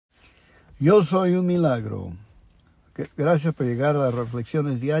Yo soy un milagro. Gracias por llegar a las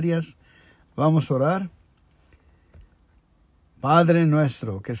reflexiones diarias. Vamos a orar. Padre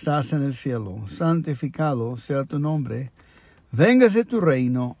nuestro que estás en el cielo, santificado sea tu nombre. Véngase tu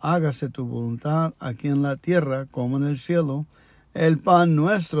reino, hágase tu voluntad aquí en la tierra como en el cielo. El pan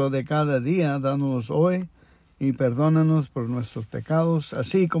nuestro de cada día, dános hoy y perdónanos por nuestros pecados,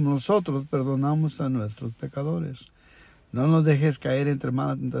 así como nosotros perdonamos a nuestros pecadores. No nos dejes caer entre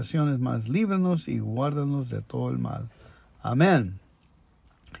malas tentaciones, mas líbranos y guárdanos de todo el mal. Amén.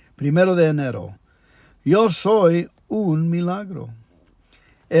 1 de enero. Yo soy un milagro.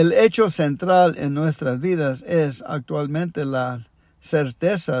 El hecho central en nuestras vidas es actualmente la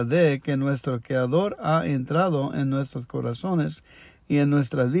certeza de que nuestro Creador ha entrado en nuestros corazones y en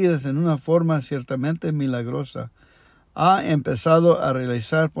nuestras vidas en una forma ciertamente milagrosa. Ha empezado a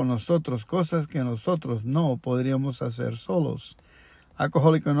realizar por nosotros cosas que nosotros no podríamos hacer solos.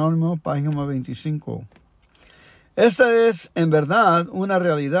 Alcohólico Anónimo, página 25. Esta es, en verdad, una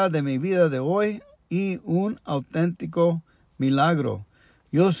realidad de mi vida de hoy y un auténtico milagro.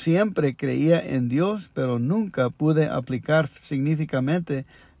 Yo siempre creía en Dios, pero nunca pude aplicar significativamente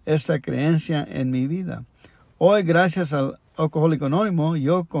esta creencia en mi vida. Hoy, gracias al Alcohólico Anónimo,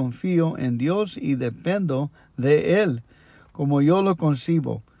 yo confío en Dios y dependo de Él, como yo lo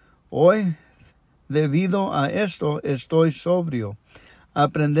concibo. Hoy, debido a esto, estoy sobrio.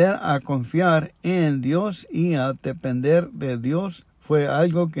 Aprender a confiar en Dios y a depender de Dios fue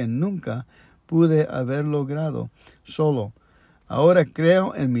algo que nunca pude haber logrado solo. Ahora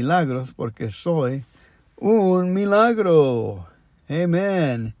creo en milagros porque soy un milagro.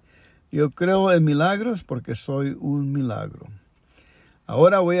 Amén. Yo creo en milagros porque soy un milagro.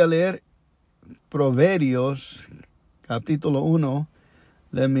 Ahora voy a leer Proverbios, capítulo 1,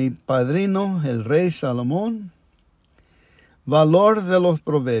 de mi padrino, el rey Salomón. Valor de los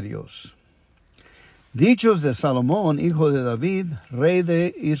proverbios. Dichos de Salomón, hijo de David, rey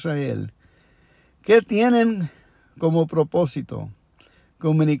de Israel, que tienen como propósito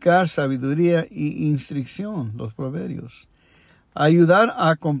comunicar sabiduría y instrucción, los proverbios. Ayudar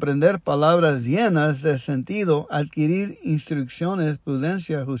a comprender palabras llenas de sentido, adquirir instrucciones,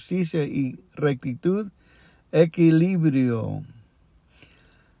 prudencia, justicia y rectitud, equilibrio.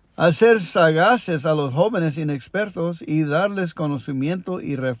 Hacer sagaces a los jóvenes inexpertos y darles conocimiento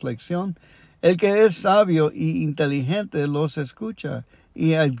y reflexión. El que es sabio y inteligente los escucha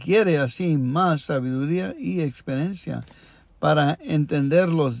y adquiere así más sabiduría y experiencia para entender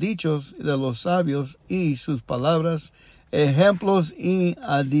los dichos de los sabios y sus palabras, ejemplos y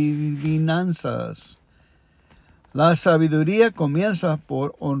adivinanzas. La sabiduría comienza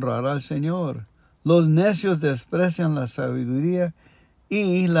por honrar al Señor. Los necios desprecian la sabiduría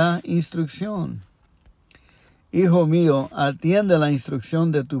y la instrucción. Hijo mío, atiende la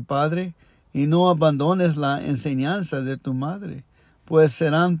instrucción de tu padre y no abandones la enseñanza de tu madre, pues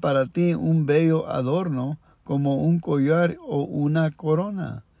serán para ti un bello adorno como un collar o una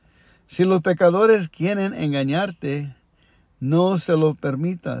corona. Si los pecadores quieren engañarte, no se lo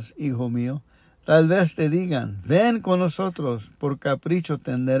permitas, hijo mío. Tal vez te digan, ven con nosotros, por capricho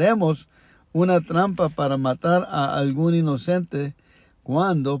tenderemos una trampa para matar a algún inocente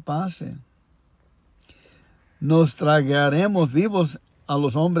cuando pase. Nos tragaremos vivos a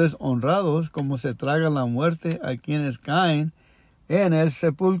los hombres honrados como se traga la muerte a quienes caen en el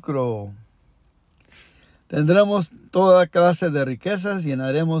sepulcro. Tendremos toda clase de riquezas,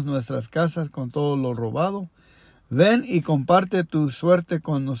 llenaremos nuestras casas con todo lo robado. Ven y comparte tu suerte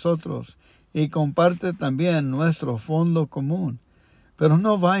con nosotros y comparte también nuestro fondo común. Pero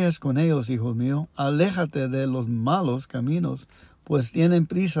no vayas con ellos, hijo mío, aléjate de los malos caminos, pues tienen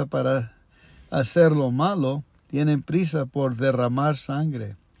prisa para hacer lo malo, tienen prisa por derramar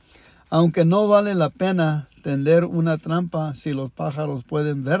sangre. Aunque no vale la pena tender una trampa si los pájaros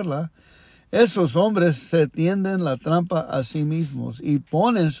pueden verla, esos hombres se tienden la trampa a sí mismos y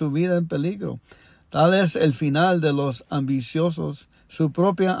ponen su vida en peligro. Tal es el final de los ambiciosos, su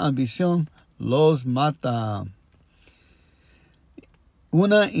propia ambición los mata.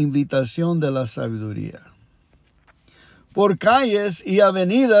 Una invitación de la sabiduría. Por calles y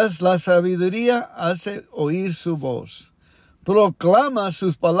avenidas la sabiduría hace oír su voz. Proclama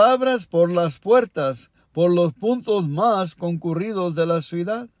sus palabras por las puertas, por los puntos más concurridos de la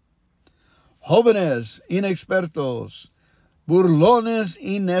ciudad. Jóvenes inexpertos, burlones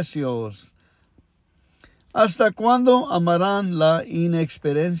y necios, ¿hasta cuándo amarán la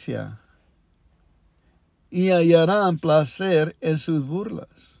inexperiencia y hallarán placer en sus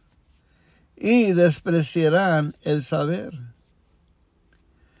burlas? Y despreciarán el saber.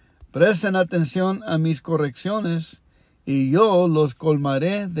 Presten atención a mis correcciones y yo los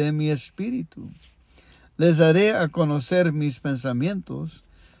colmaré de mi espíritu. Les daré a conocer mis pensamientos.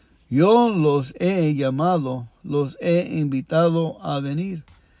 Yo los he llamado, los he invitado a venir,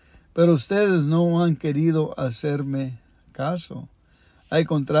 pero ustedes no han querido hacerme caso. Al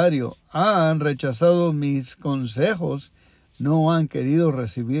contrario, han rechazado mis consejos, no han querido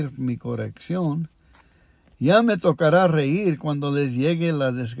recibir mi corrección. Ya me tocará reír cuando les llegue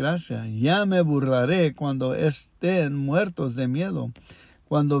la desgracia, ya me burlaré cuando estén muertos de miedo,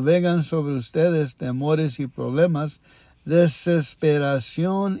 cuando vengan sobre ustedes temores y problemas,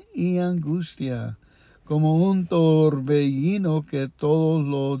 desesperación y angustia, como un torbellino que todo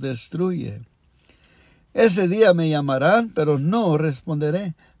lo destruye. Ese día me llamarán, pero no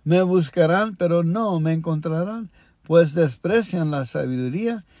responderé. Me buscarán, pero no me encontrarán, pues desprecian la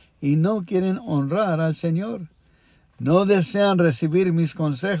sabiduría y no quieren honrar al Señor. No desean recibir mis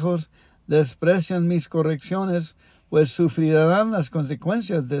consejos, desprecian mis correcciones, pues sufrirán las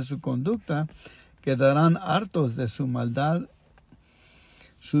consecuencias de su conducta, quedarán hartos de su maldad,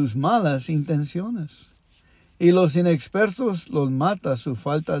 sus malas intenciones. Y los inexpertos los mata su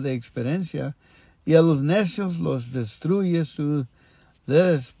falta de experiencia, y a los necios los destruye su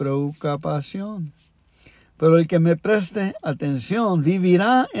despreocupación. Pero el que me preste atención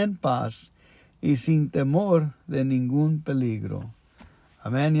vivirá en paz y sin temor de ningún peligro.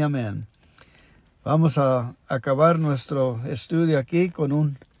 Amén y amén. Vamos a acabar nuestro estudio aquí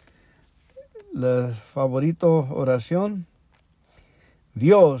con la favorito oración.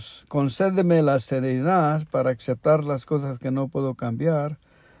 Dios, concédeme la serenidad para aceptar las cosas que no puedo cambiar,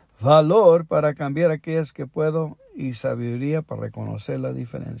 valor para cambiar aquellas que puedo y sabiduría para reconocer la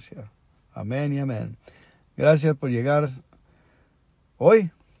diferencia. Amén y amén. Gracias por llegar hoy.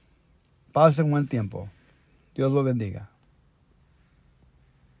 Pasen buen tiempo. Dios lo bendiga.